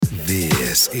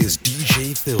This is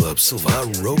DJ Phillips of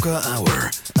LaRocca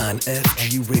Hour on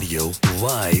FG Radio,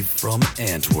 live from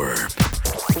Antwerp.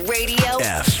 Radio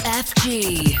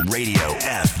FG. Radio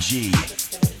FG.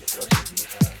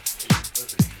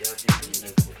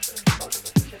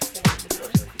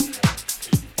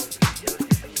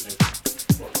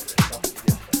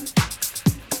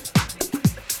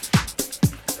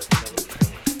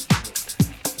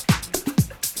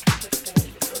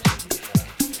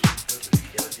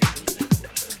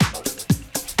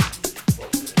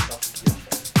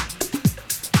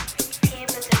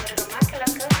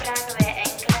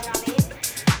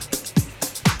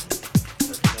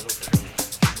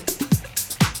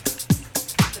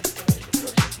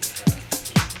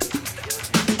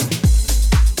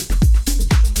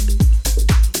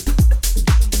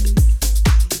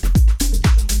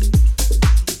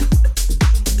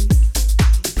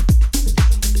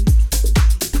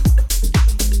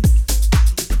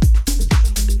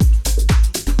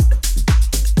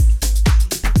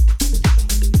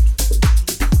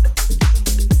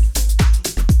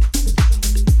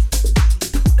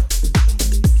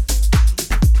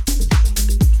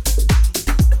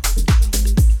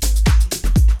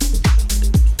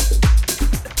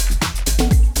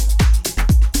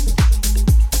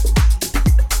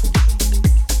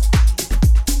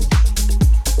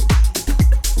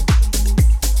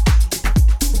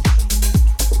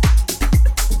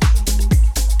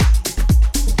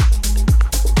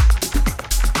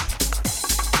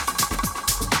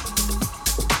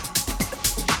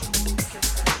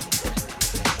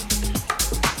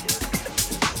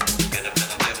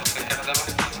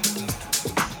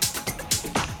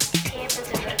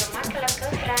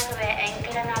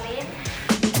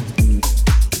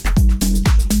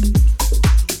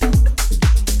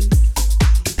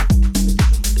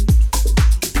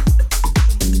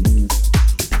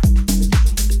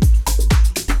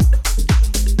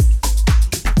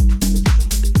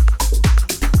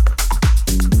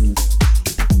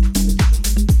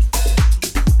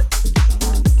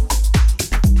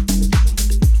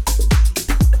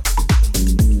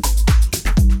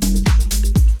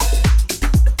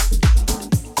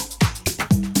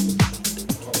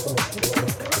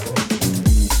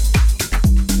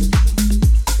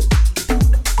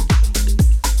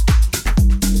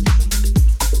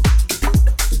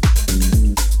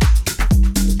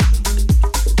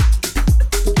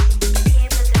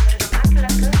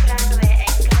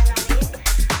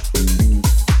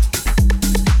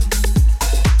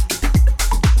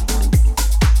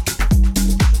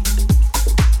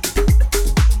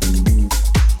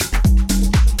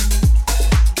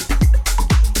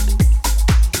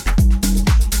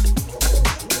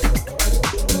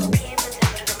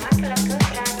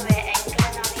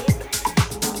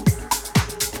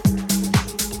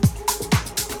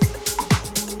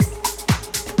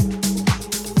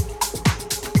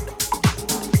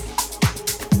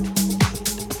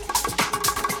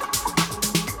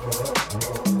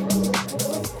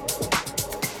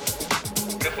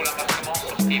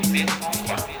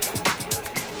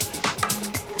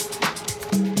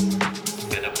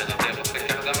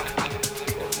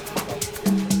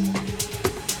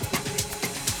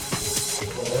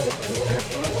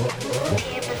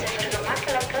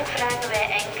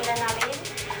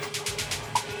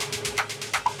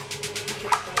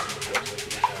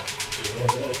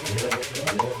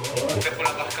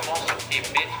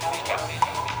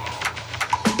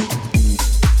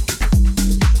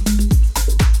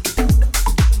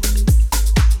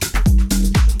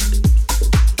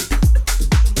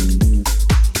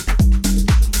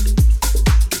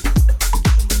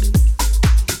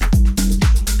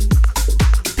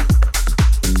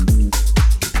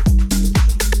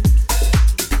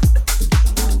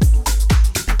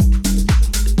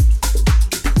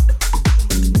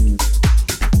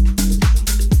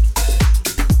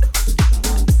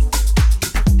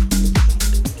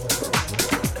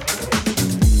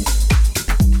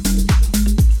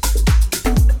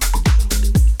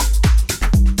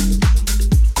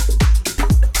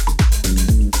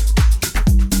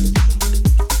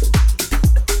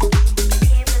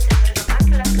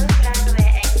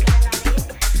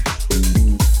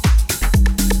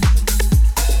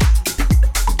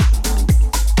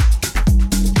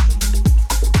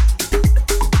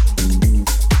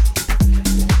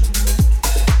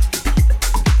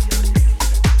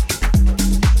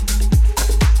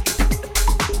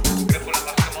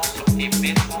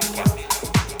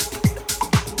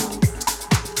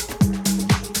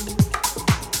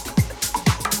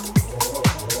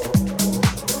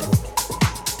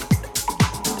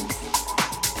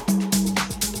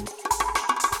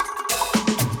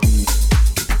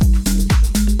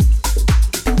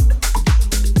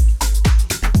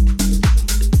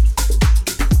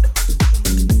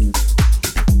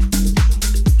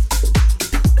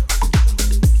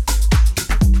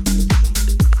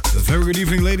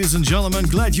 and gentlemen,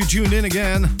 glad you tuned in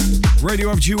again.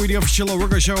 Radio FG with the official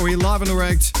LaRocca show here live and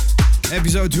direct.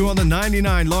 Episode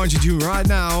 299 launching to you right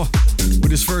now with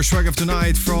this first track of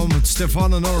tonight from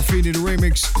Stefano Norfini, the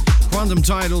remix, Quantum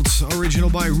titled,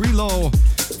 original by Relo.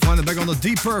 Find it back on the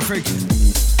Deep Perfect,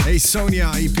 a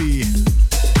Sonia EP.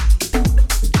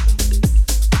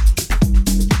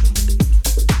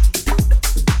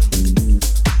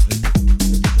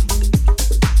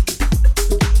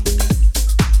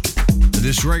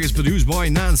 This track is produced by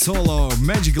Nan Solo,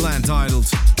 Magic Land titled.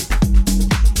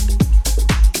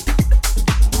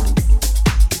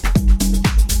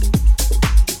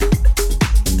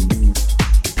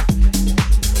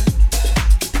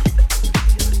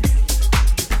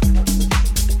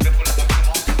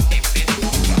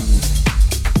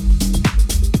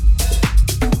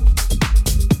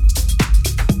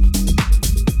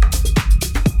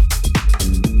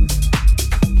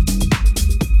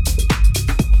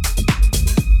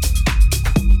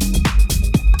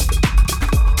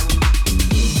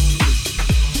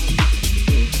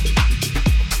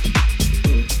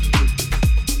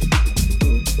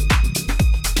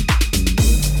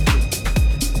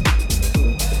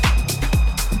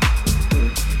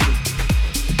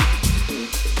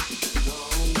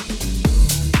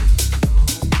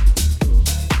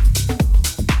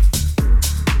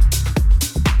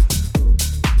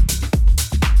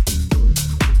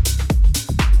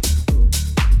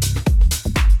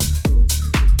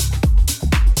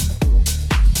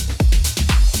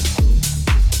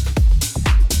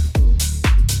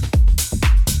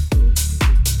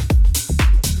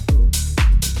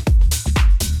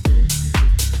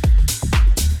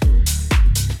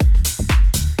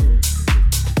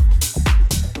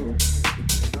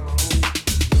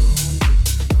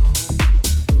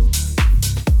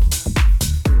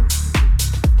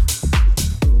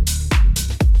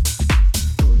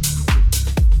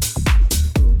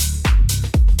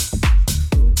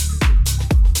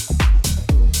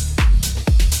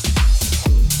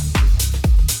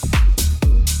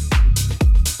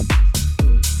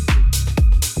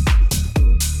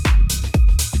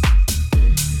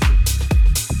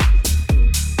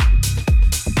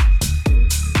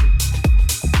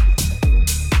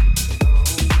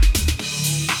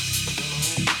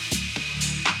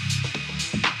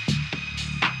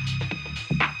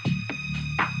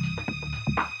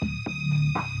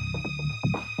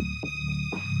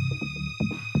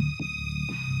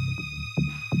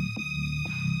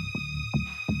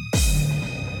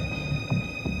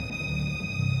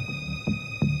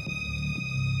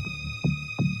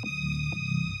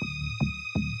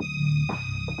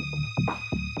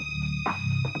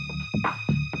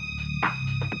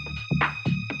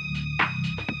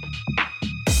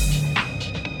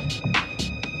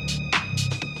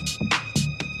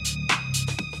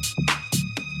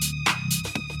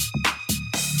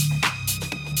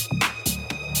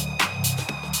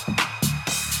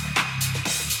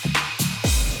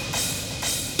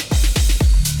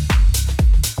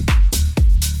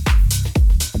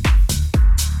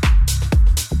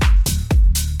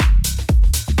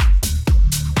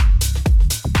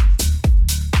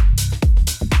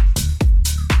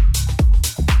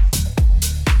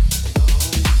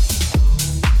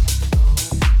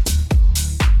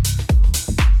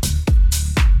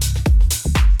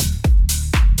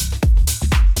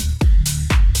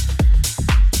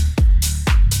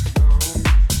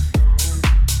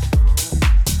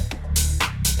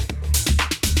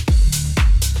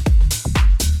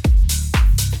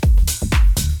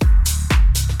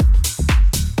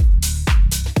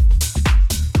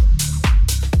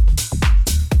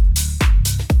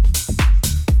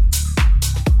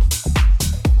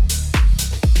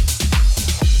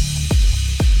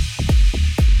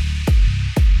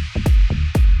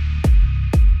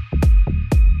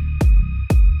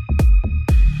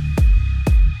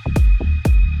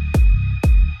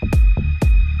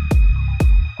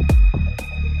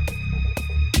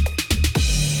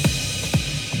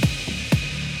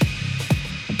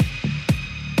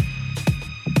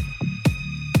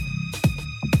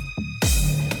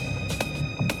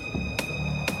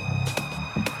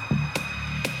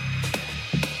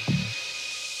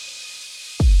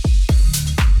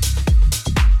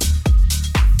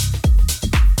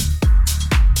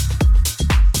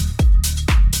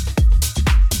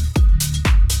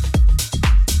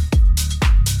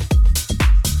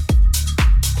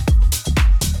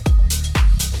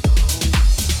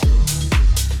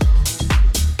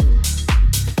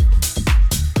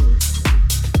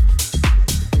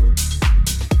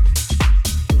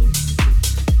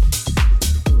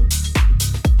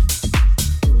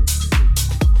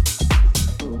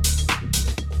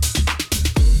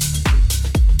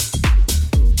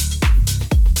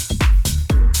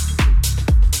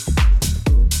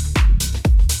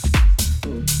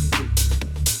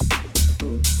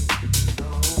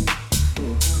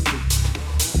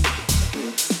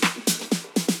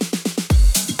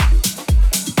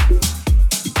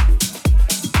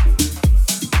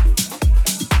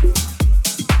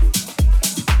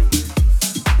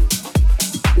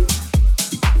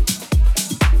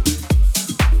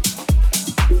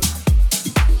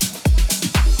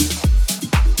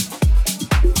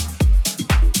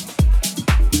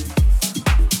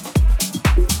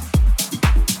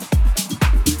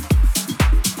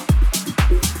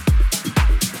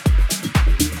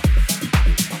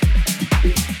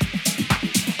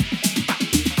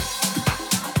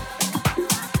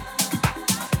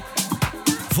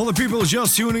 For the people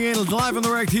just tuning in live on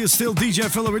direct, here's still DJ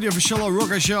Philip with the official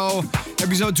LaRocca show,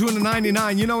 episode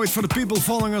 299. You know it, for the people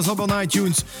following us up on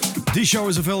iTunes. This show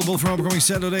is available from upcoming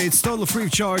Saturday. It's totally free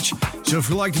of charge. So if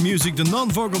you like the music, the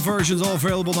non-vocal versions are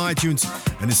available on iTunes,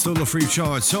 and it's totally free of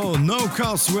charge. So no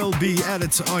cost will be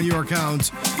added on your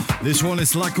account. This one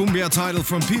is La Cumbia, title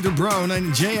from Peter Brown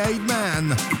and J8 Man.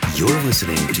 You're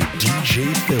listening to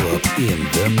DJ Philip in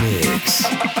the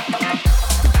mix.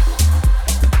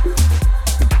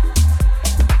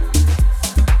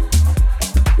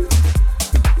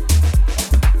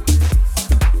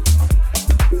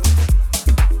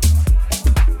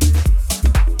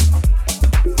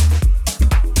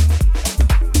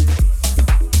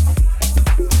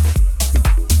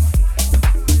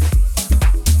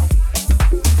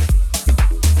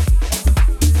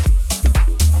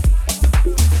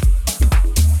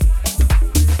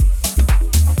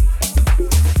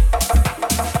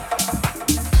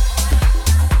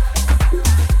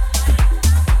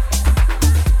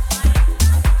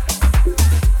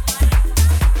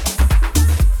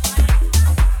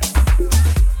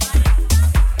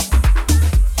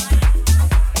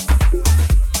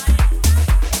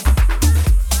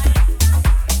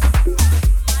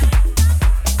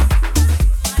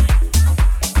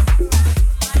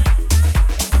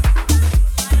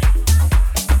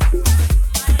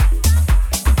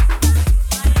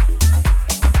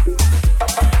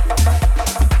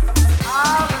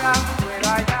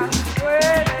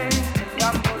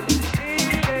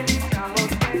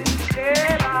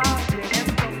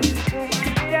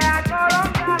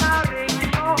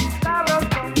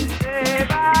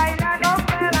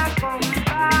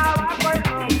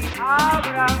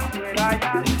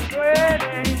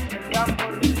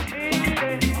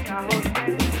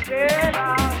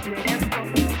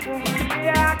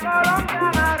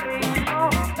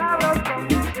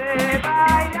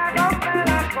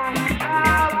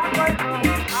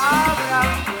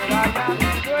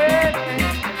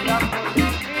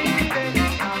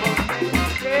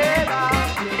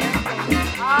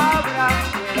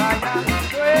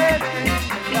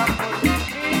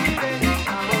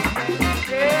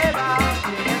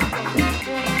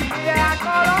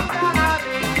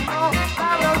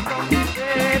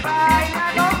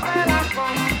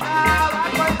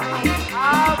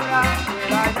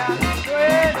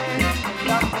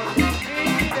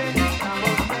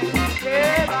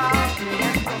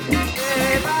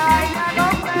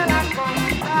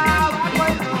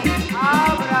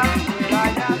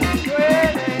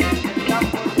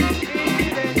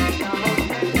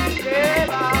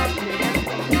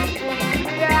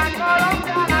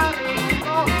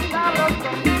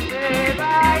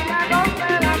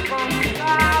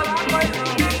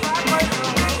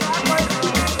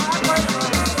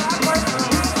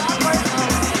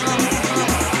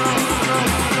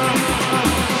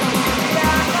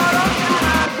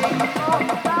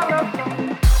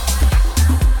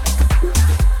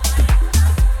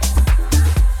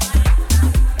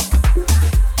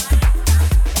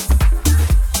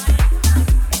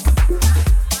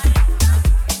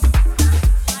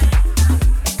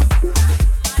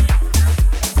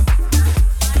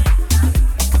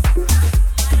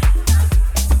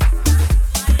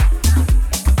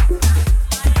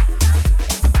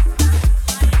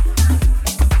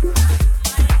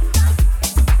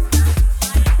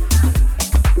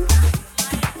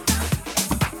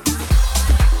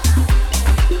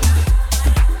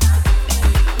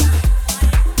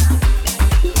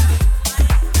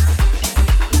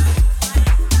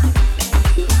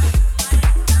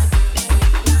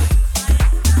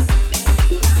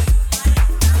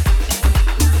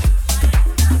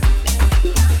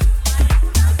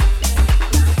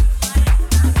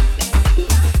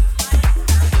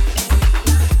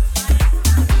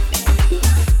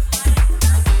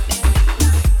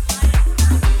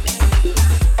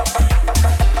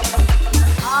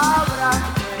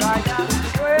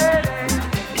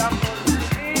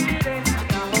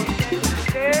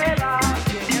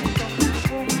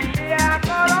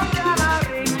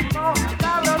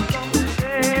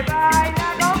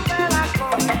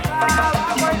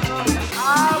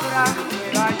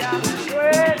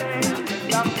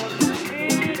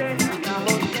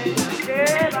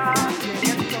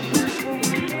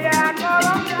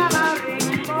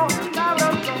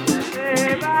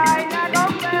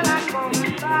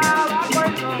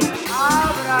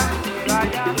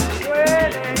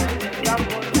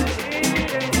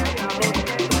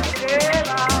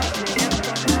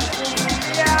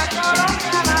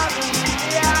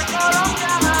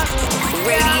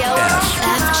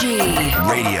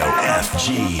 Radio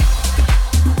FG.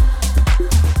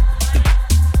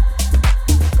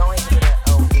 Going to the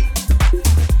OE.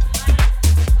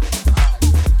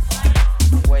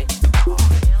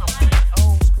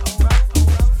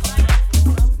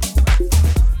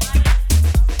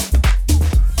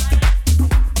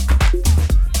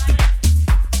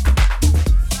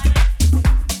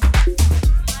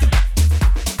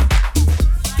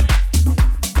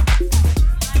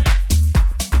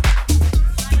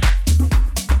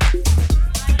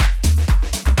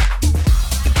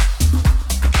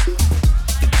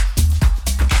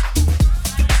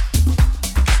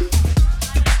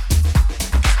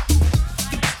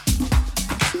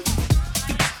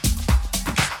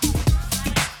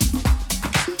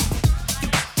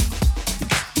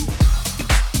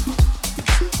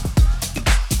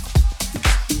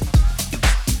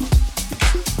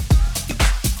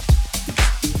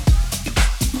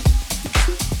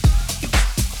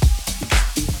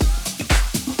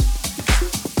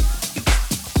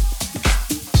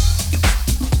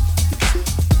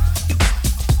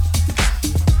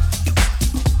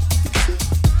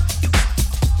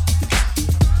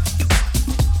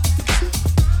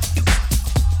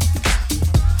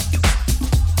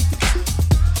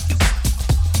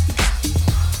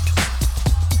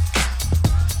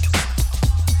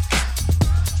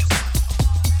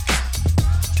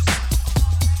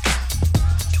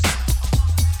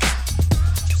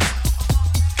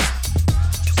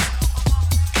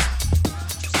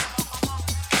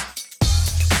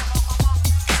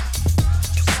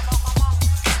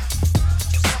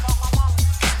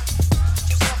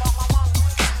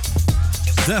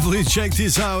 Definitely check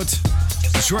this out.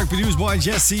 The track produced by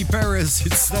Jesse Paris.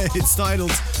 It's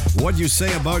titled What You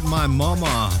Say About My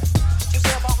Mama.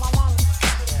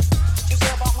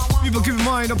 People, keep in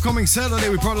mind, upcoming Saturday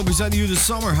we probably present you the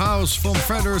Summer House from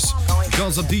Feathers. The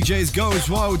concept DJs Ghost,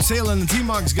 Wout, Salen and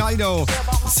T-Max Guido,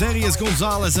 Serious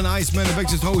Gonzalez and Iceman. The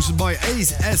backstage hosted by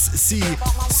Ace SC,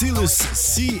 Silas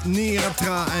C,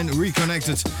 Niratra and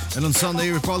Reconnected. And on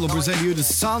Sunday we probably present you the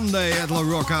Sunday at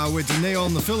LaRocca with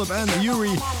Neon, Philip and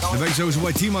Yuri. The backstage hosted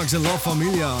by T-Max and La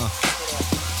Familia.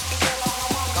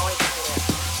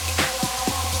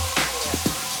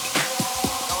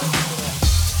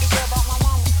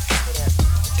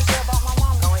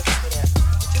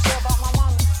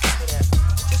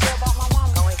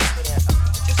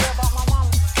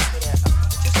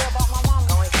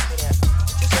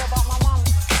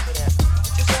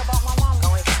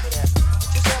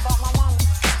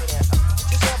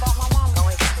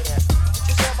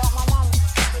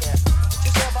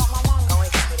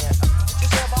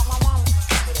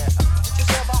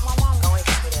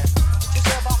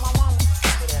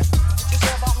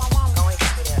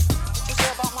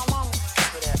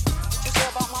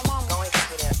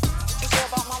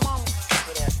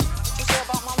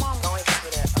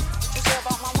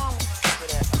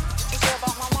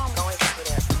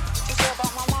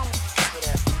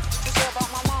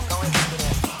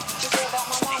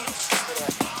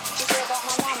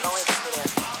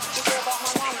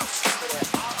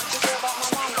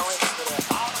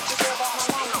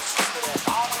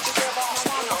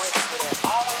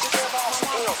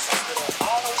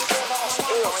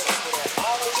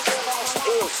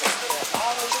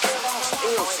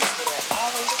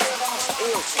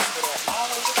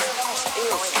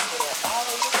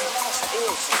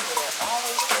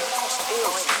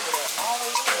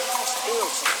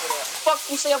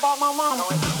 You say about my mama.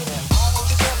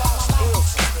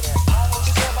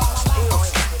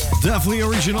 Definitely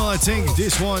original, I think,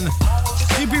 this one.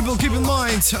 You people keep in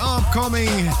mind, upcoming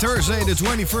Thursday the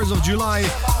 21st of July,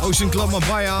 Ocean Club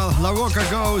Mabaya, LaRocca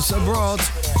goes abroad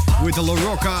with the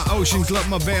LaRocca Ocean Club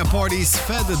Mabaya parties,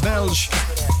 Fed Belge.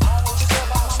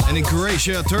 And in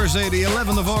Croatia, Thursday the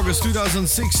 11th of August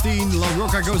 2016,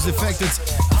 LaRocca goes Defected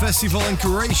Festival in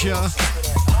Croatia.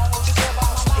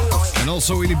 And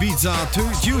also in Ibiza,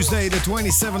 Tuesday the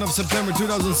 27th of September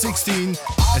 2016,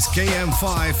 as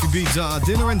KM5 Ibiza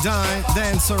Dinner and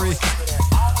Dance,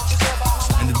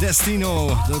 and the Destino,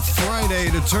 the Friday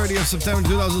the 30th of September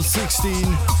 2016,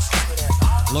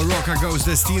 LaRocca goes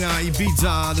Destina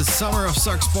Ibiza, the Summer of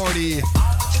Sucks party.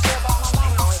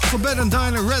 For bed and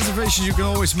diner reservations, you can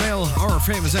always mail our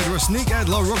famous address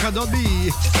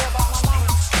nick@larocca.be.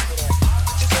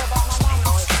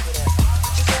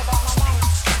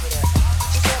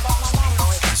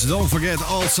 So don't forget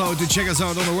also to check us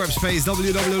out on the web space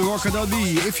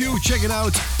www.larocca.be. If you check it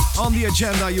out on the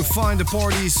agenda, you find the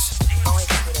parties.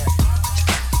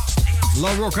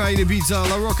 LaRocca in Ibiza,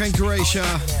 LaRocca in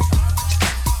Croatia,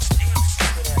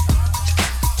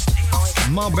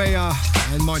 Marbella,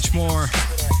 and much more.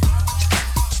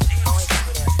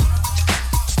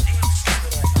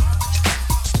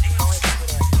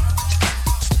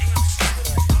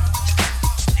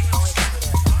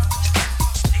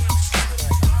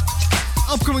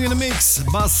 Upcoming in the mix,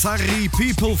 Basari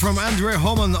People from Andre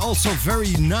Homman, also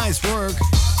very nice work.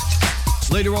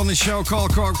 Later on the show, Carl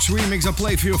Cox remix I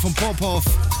played for you from Pop-Off.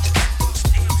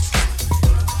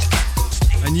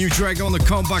 A new track on the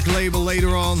compact label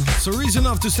later on. So reason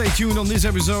enough to stay tuned on this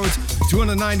episode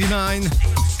 299.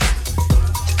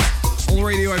 On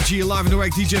Radio FG, live in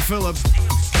direct, DJ Philip.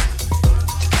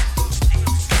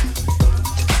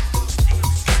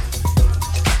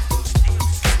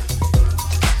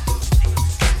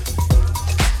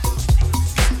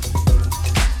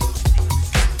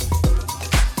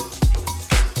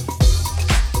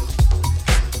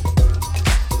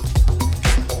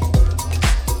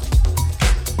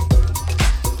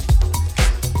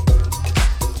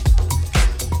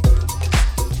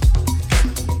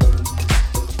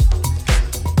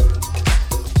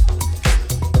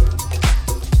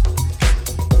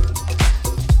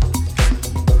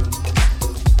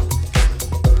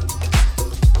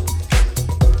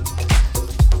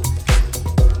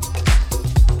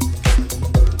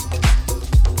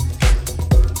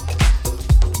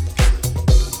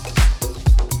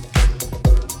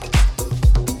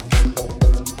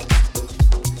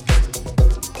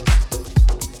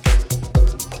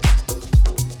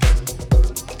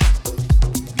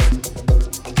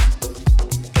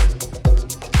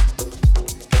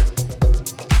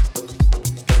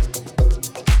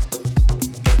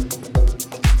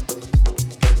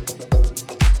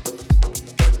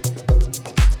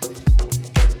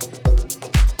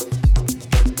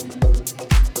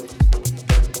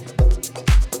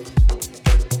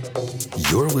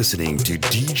 You're listening to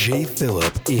DJ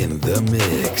Philip in the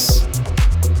mix.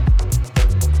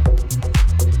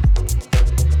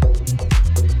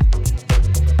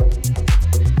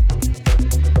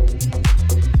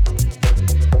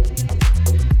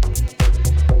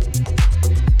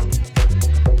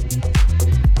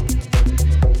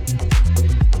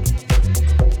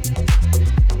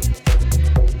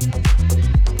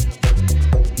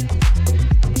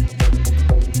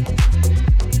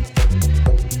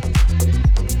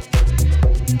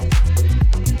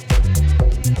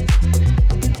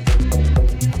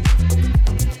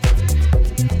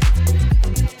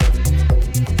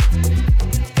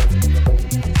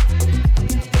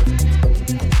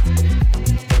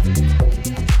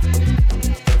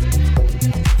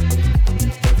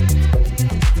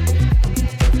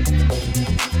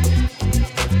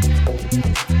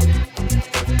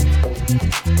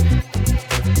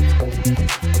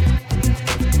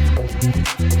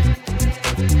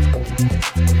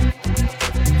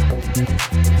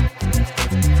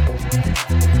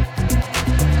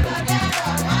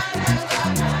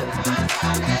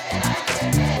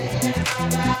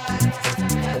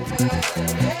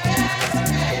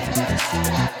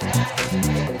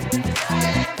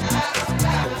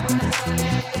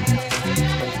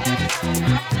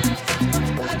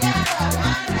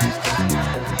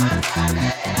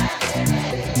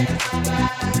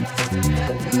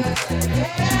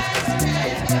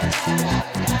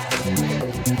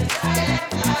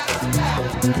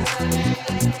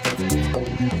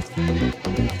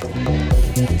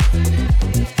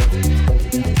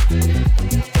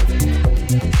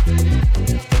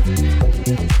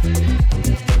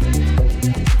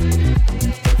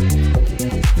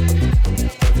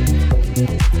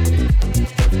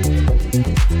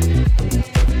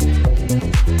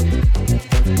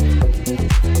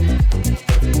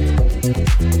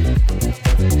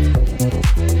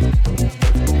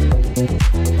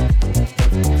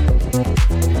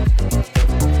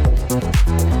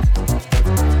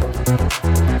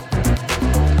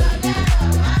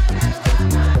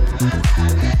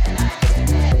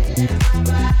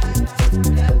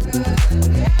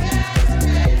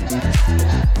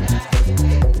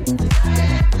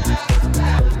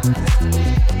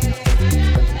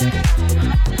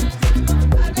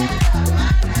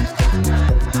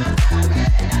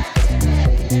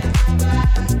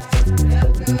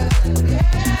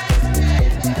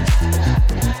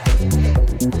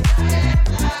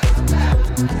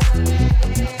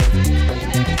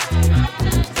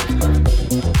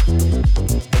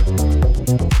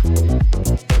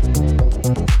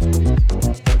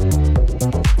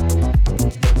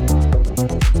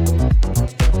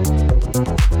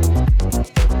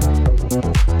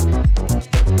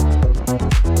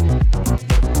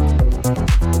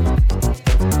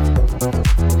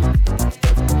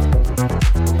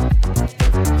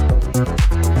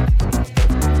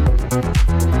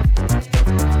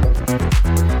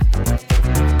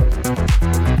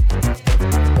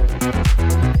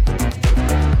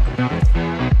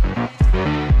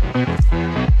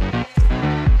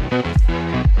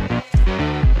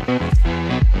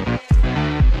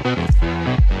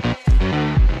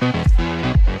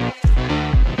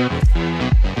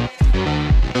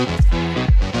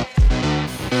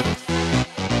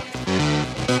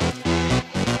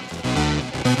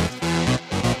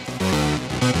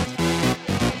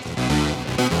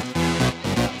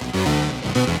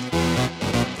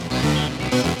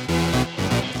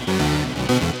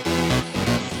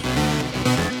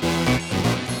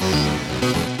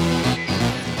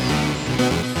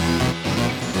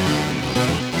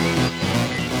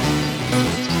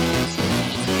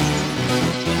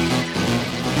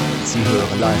 Sie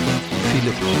hören live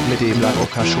Philipp mit dem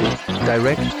LaRocca Show,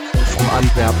 direct from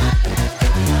Antwerp.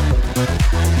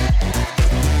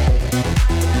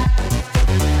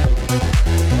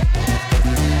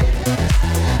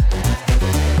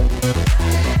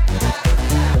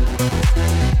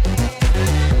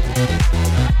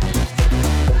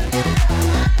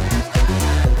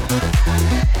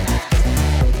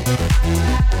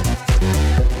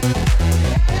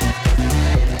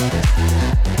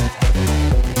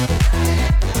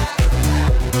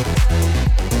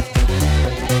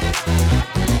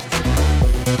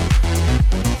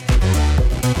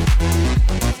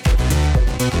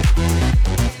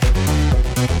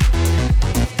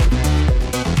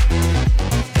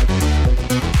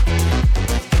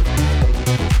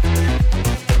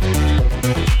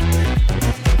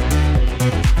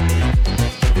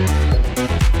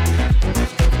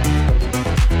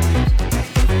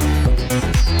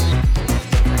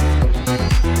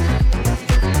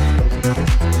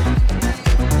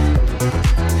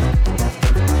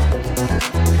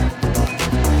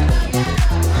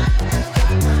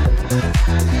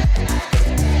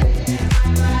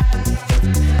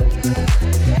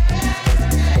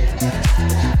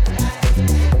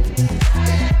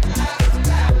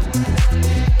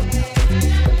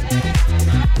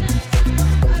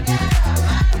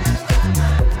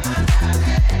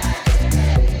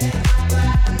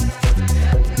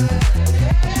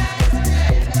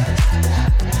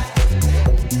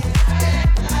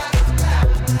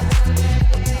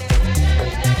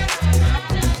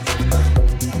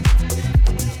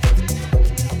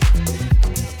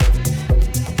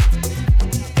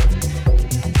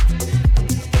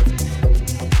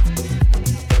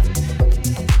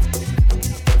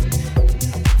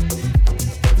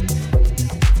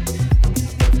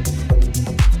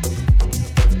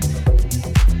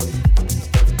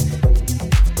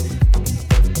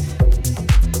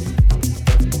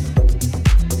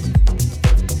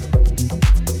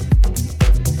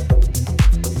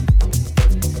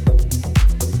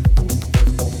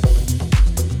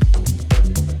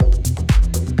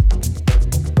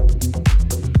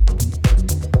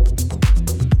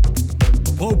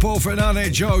 Paul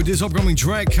Fernandez Joe. This upcoming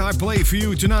track I play for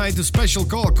you tonight, the special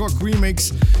Color Cock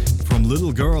remix from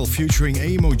Little Girl featuring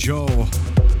Amo Joe.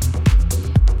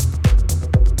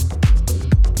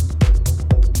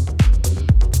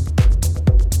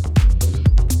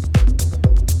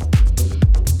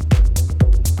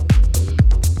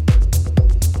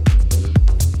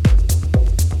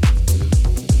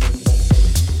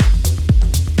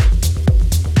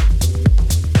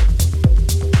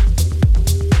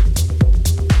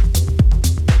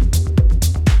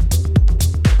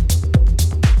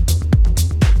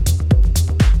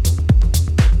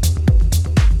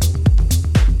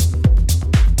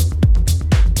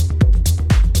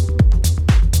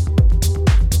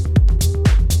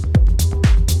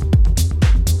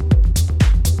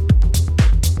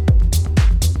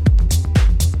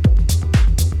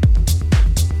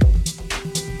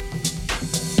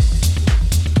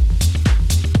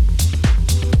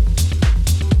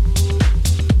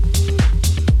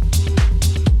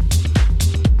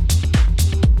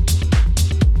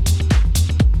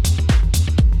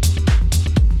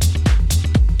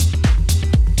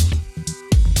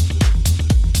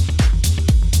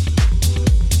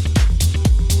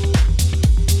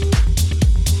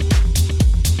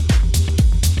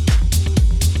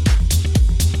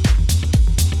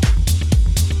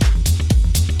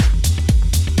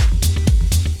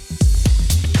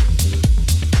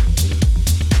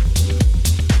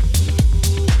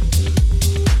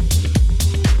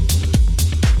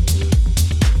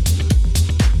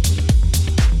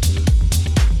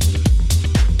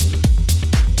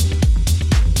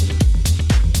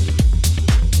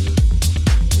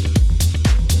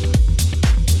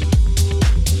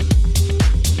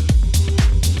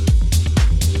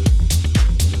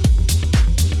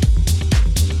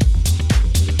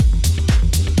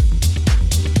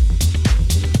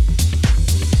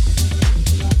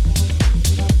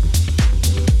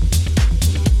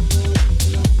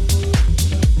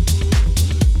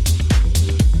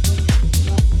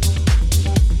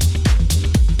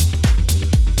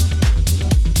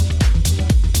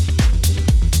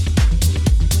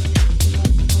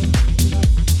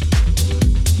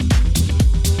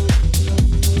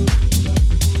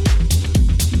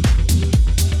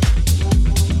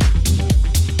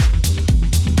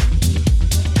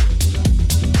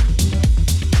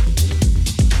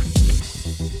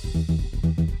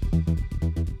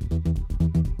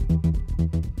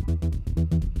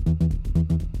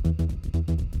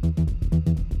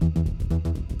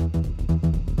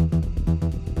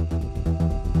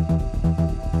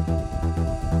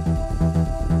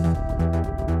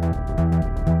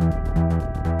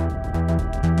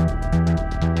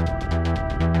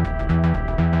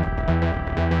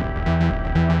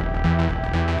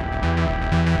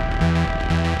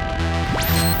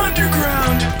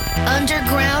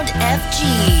 Underground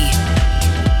FG.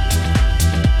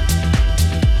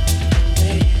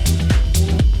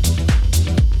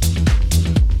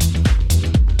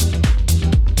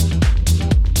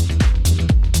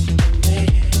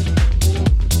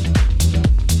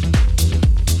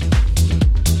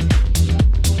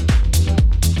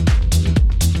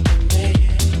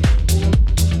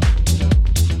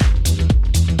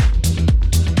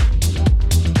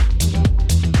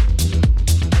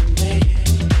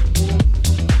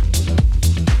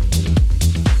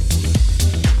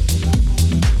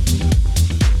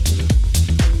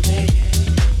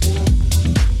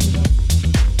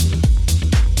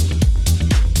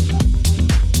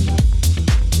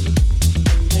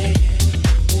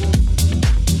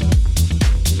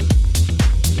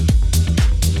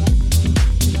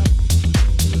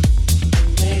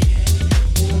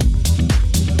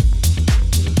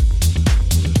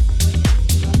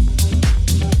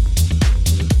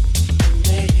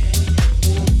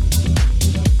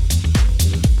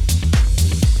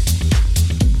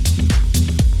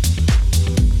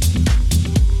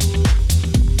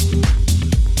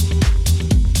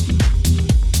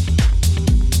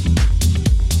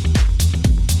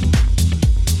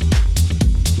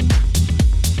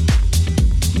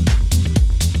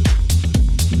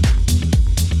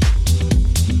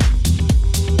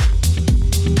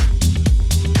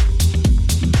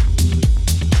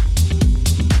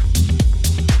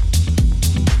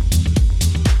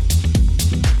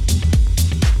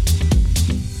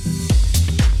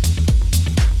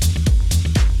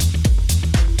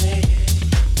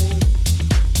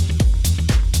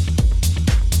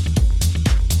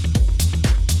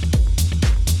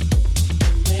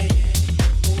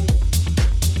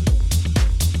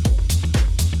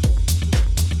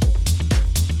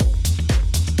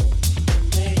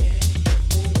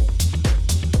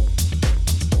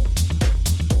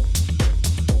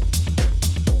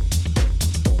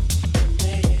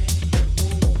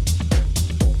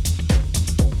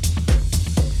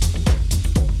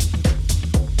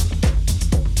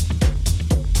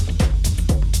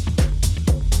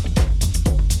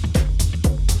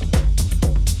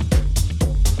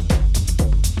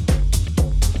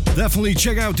 Definitely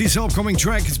check out this upcoming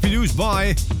track. It's produced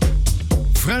by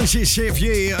Francis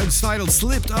Xavier. It's titled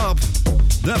Slipped Up.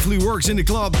 Definitely works in the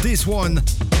club, this one.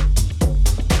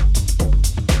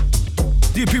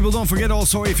 Dear people, don't forget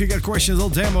also, if you got questions or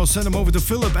demos, send them over to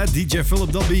Philip at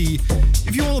djphilip.be.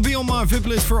 If you want to be on my VIP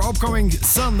list for upcoming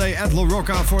Sunday at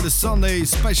LaRocca for the Sunday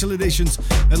special editions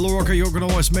at LaRocca, you can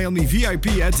always mail me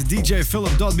VIP at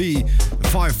djphilip.be. The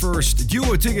 5 first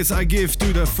duo tickets I give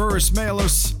to the first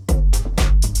mailers.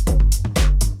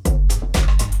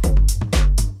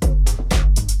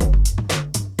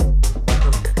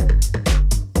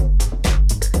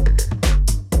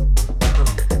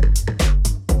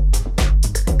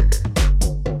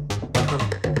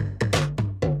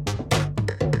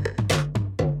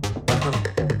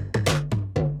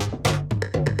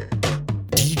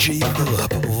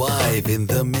 In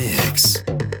the mix.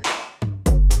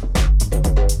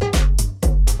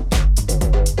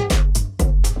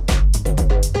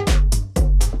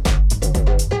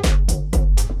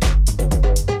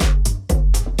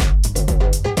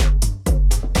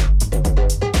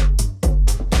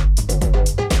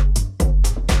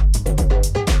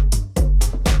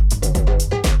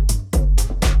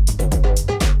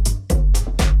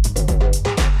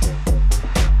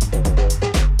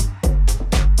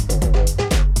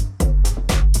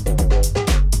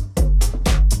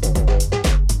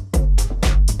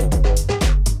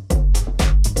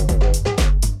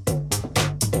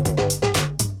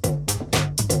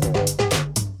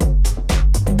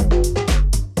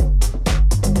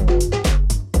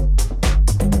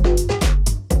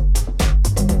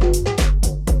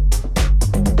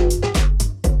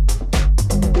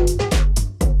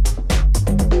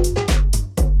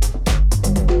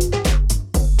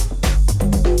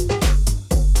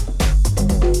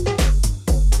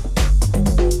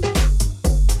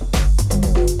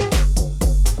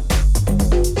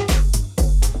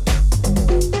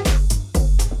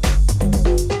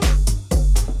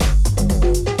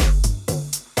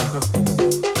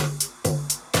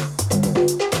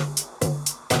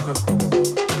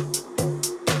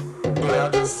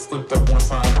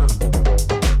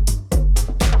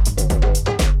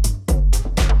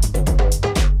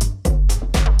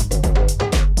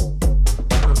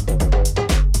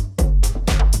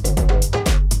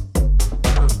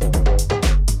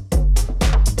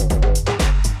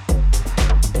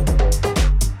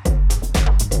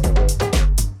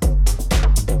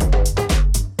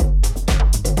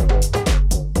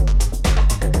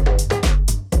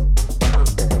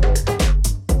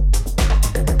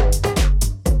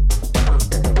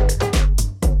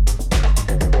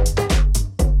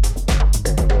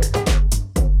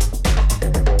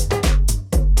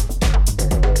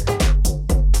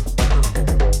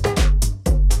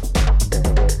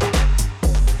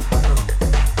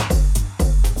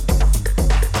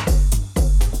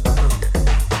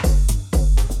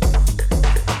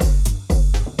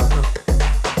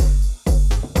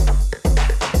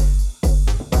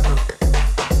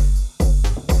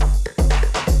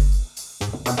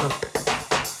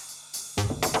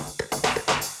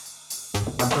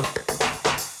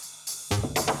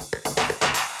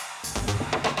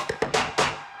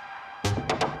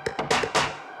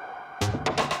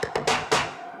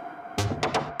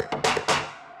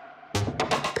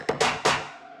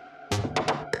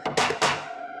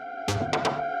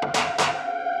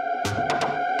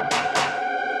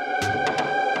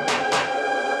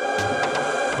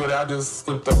 I just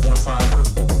slipped up one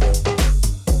time.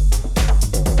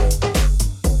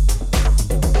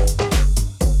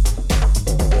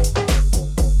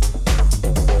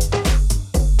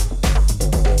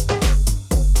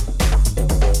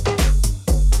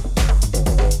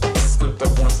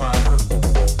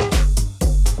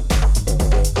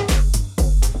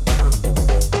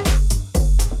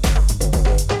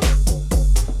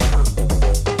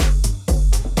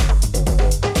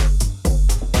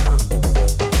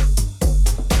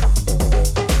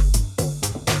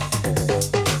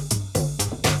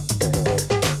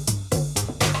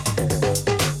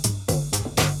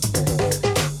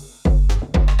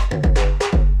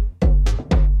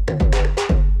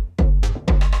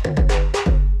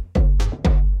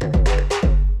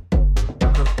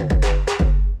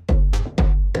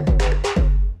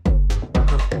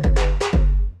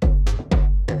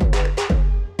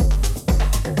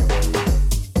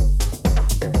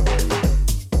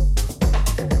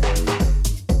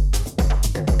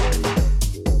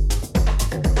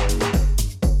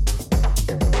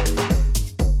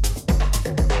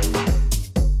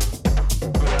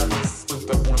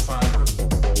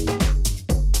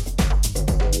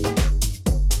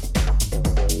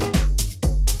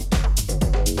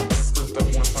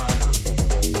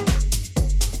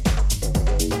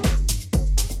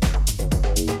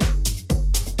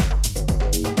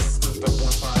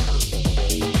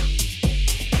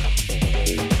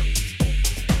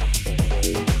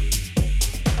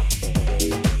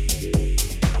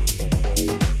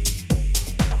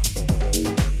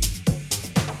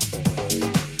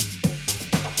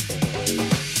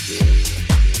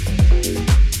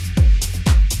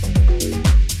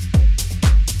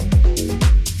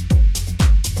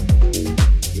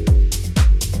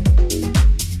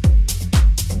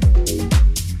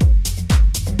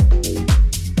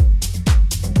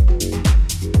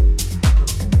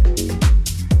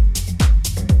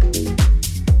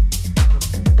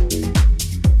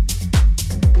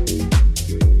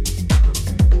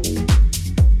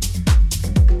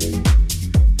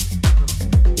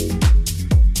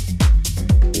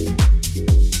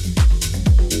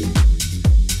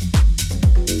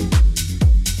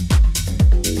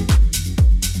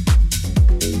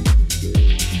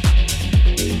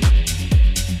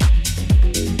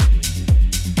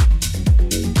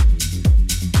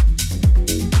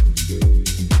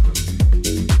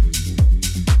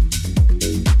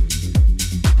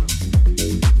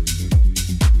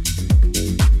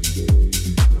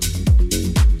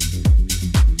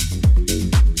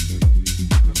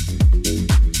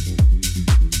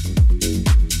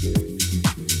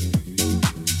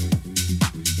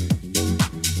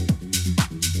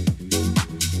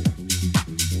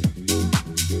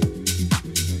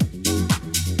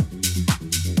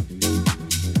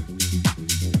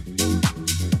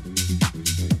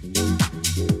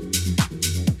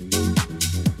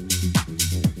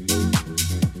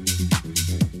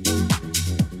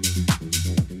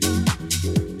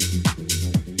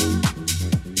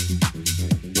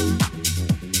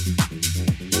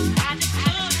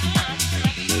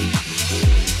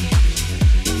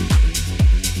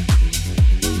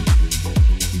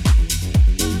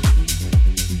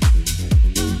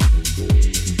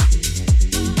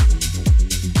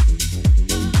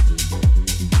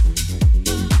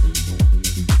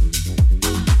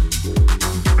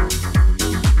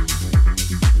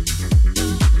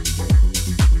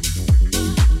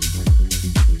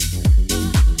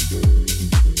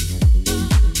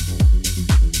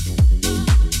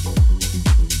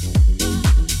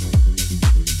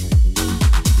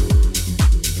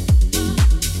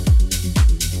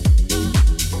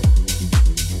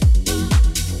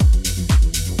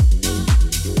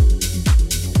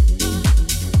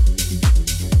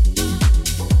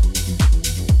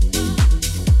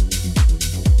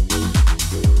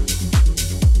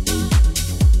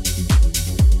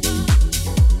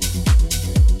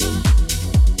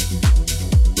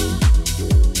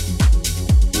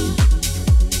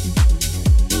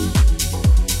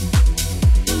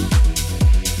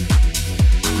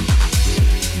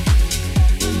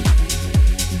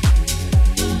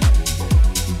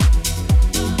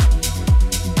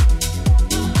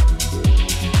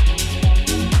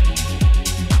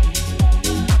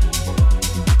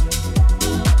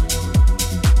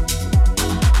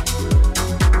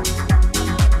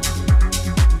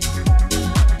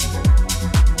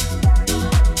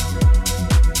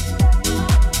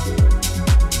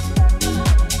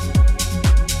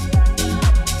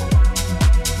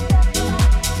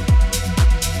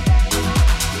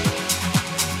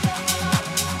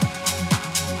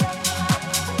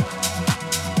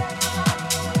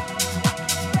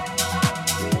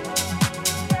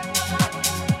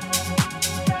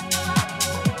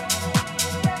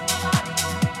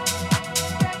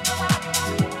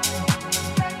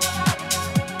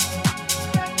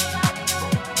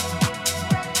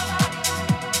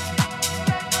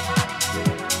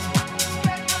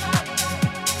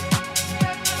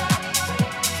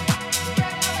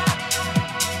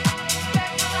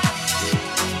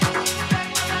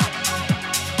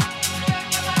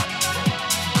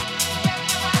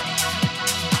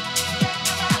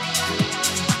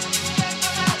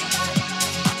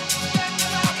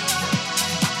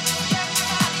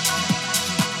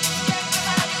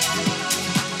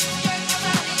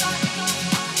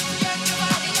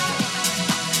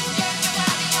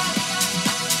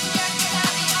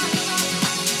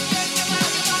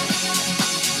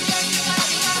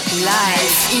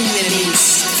 live in the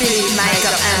mix. Philip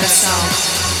Michael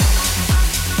Anderson.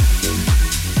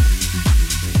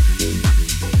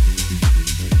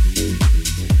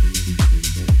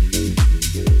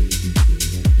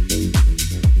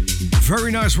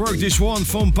 Very nice work, this one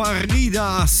from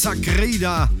Parida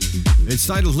Sagrada. It's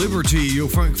titled Liberty. You'll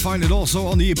find it also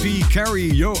on the EP Carry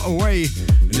Yo Away.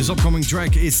 And this upcoming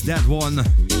track is that one.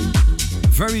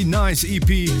 Very nice EP,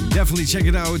 definitely check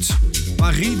it out.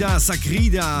 Parida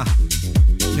Sagrada,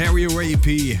 Carry Away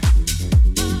EP.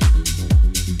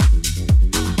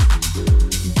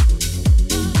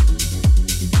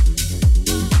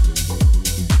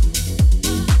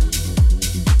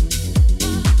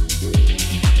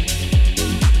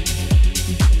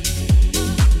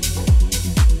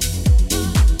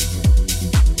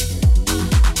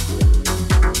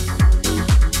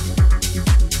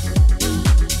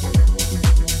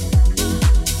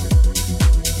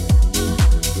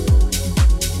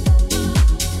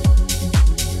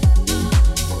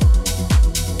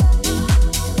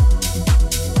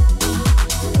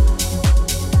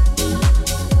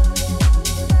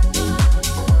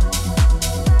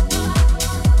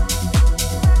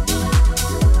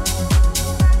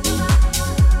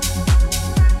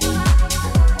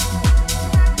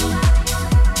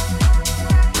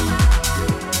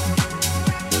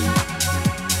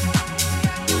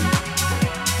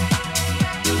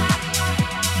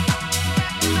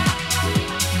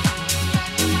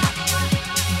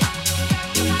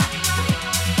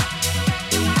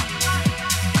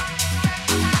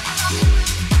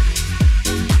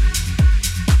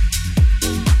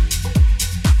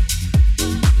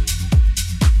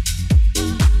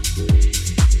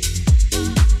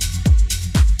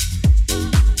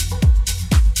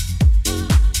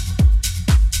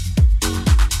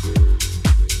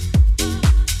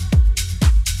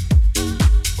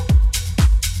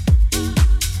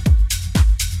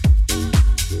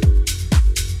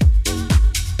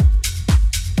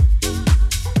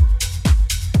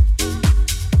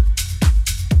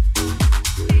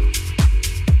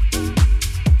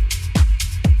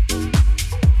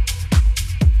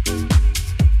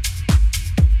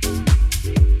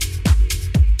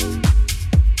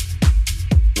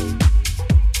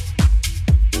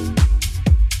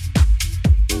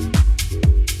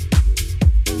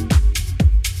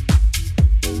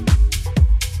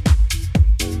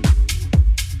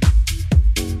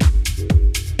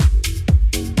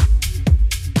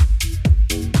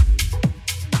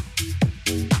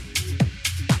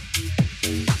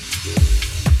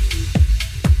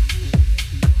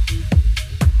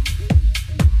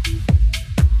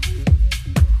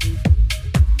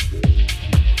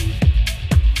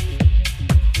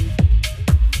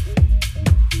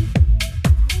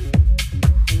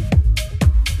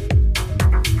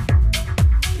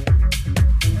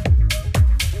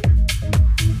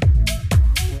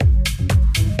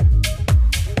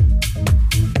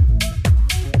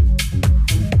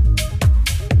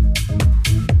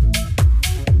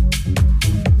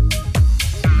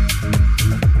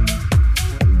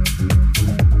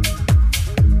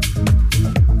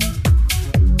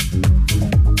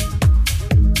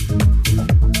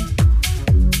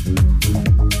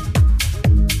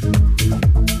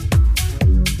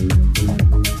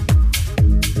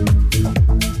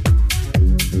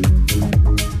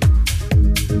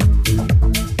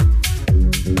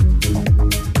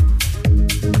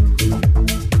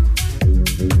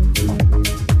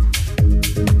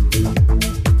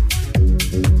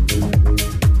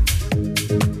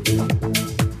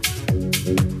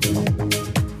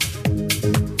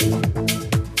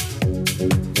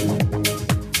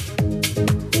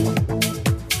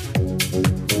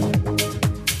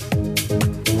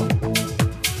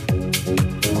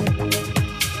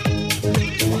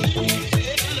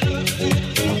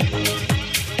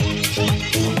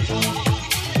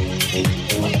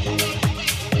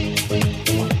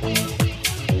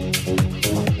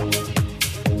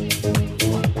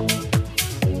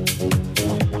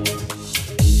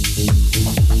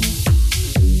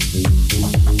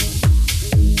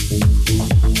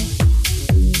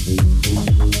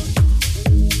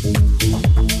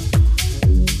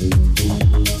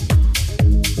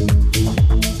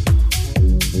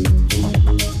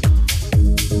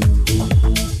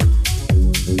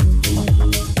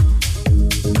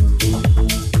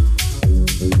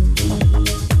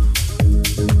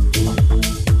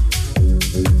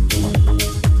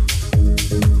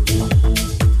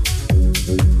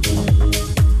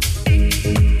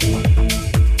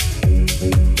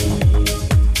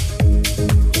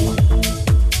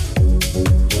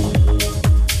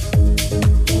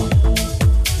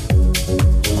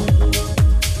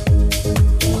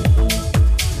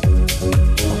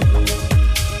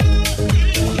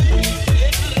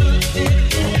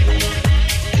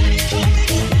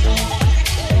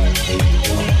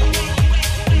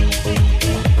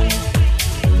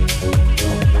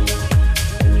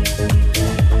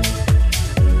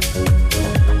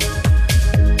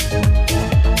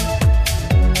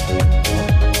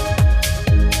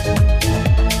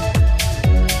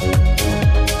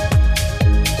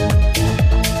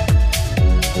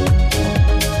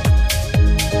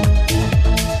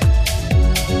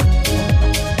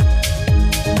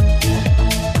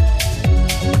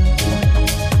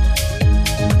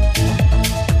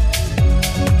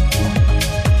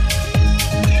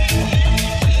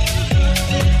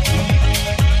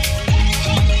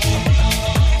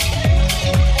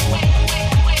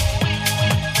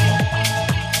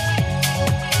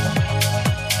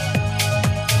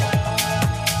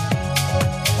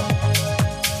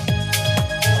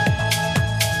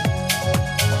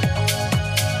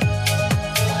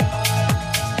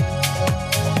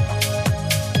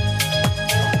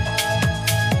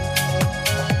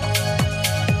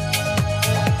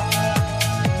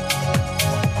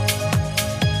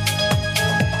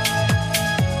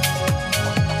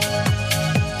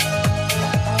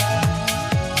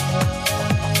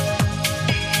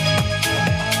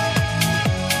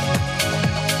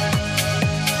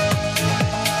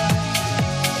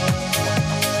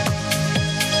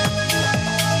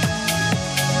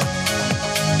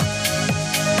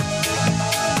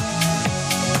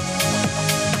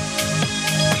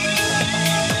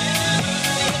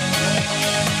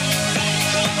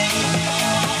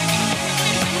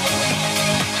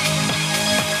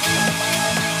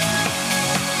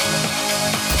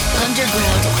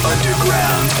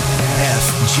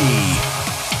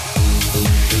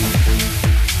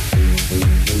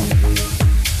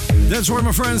 That's right,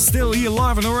 my friends, still here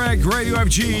live on the rack, Radio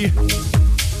FG.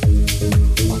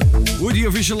 With the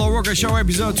official LaRocca Show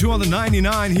episode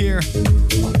 299 here.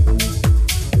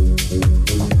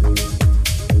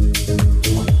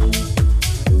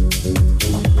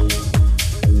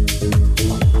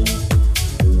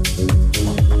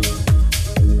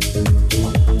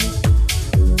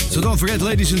 So don't forget,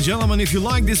 ladies and gentlemen, if you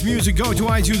like this music, go to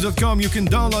iTunes.com. You can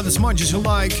download as much as you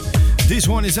like. This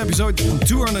one is episode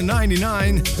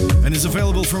 299 and is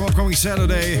available from upcoming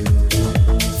Saturday.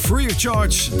 Free of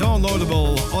charge,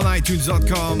 downloadable on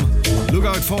iTunes.com. Look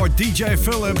out for DJ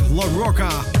Philip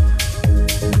LaRocca.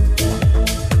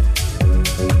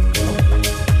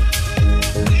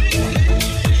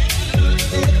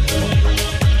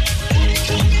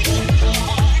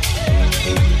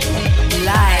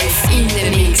 Live in the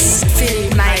mix, Phil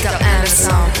Michael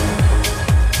Anderson.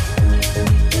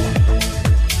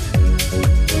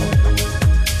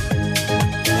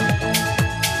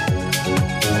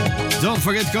 Don't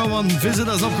forget to come and visit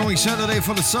us upcoming Saturday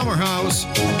for the Summer House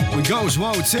with Ghost,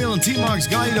 Wout, Sale and T-Max,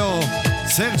 Guido,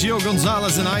 Sergio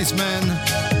Gonzalez and Iceman.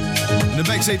 In the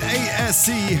backstage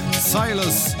ASC,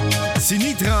 Silas,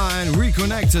 Sinitra and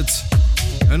Reconnected.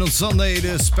 And on Sunday,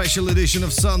 the special edition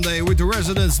of Sunday with the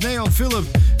residents Neon, Philip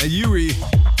and Yuri.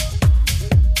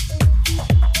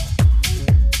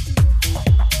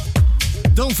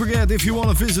 Don't forget, if you want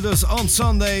to visit us on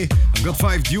Sunday, I've got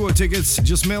 5 duo tickets.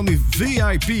 Just mail me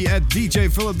VIP at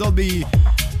djphilip.be.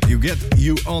 You get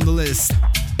you on the list.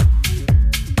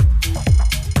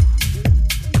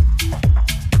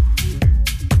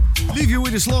 Leave you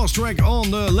with this last track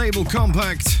on the label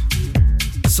Compact.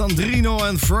 Sandrino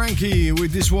and Frankie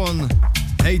with this one,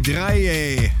 Hey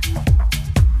Draie.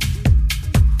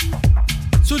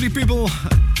 So die people,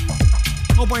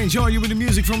 hope I enjoy you with the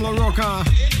music from LaRocca.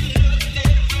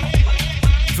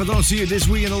 If I don't see you this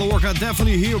week in LaRocca,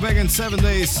 definitely here back in 7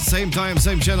 days. Same time,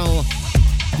 same channel.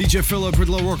 DJ Philip with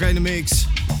LaRocca in the mix.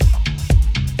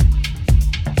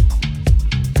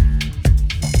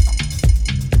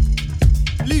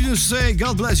 Leave us to say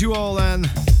God bless you all and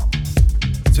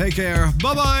take care.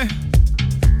 Bye bye.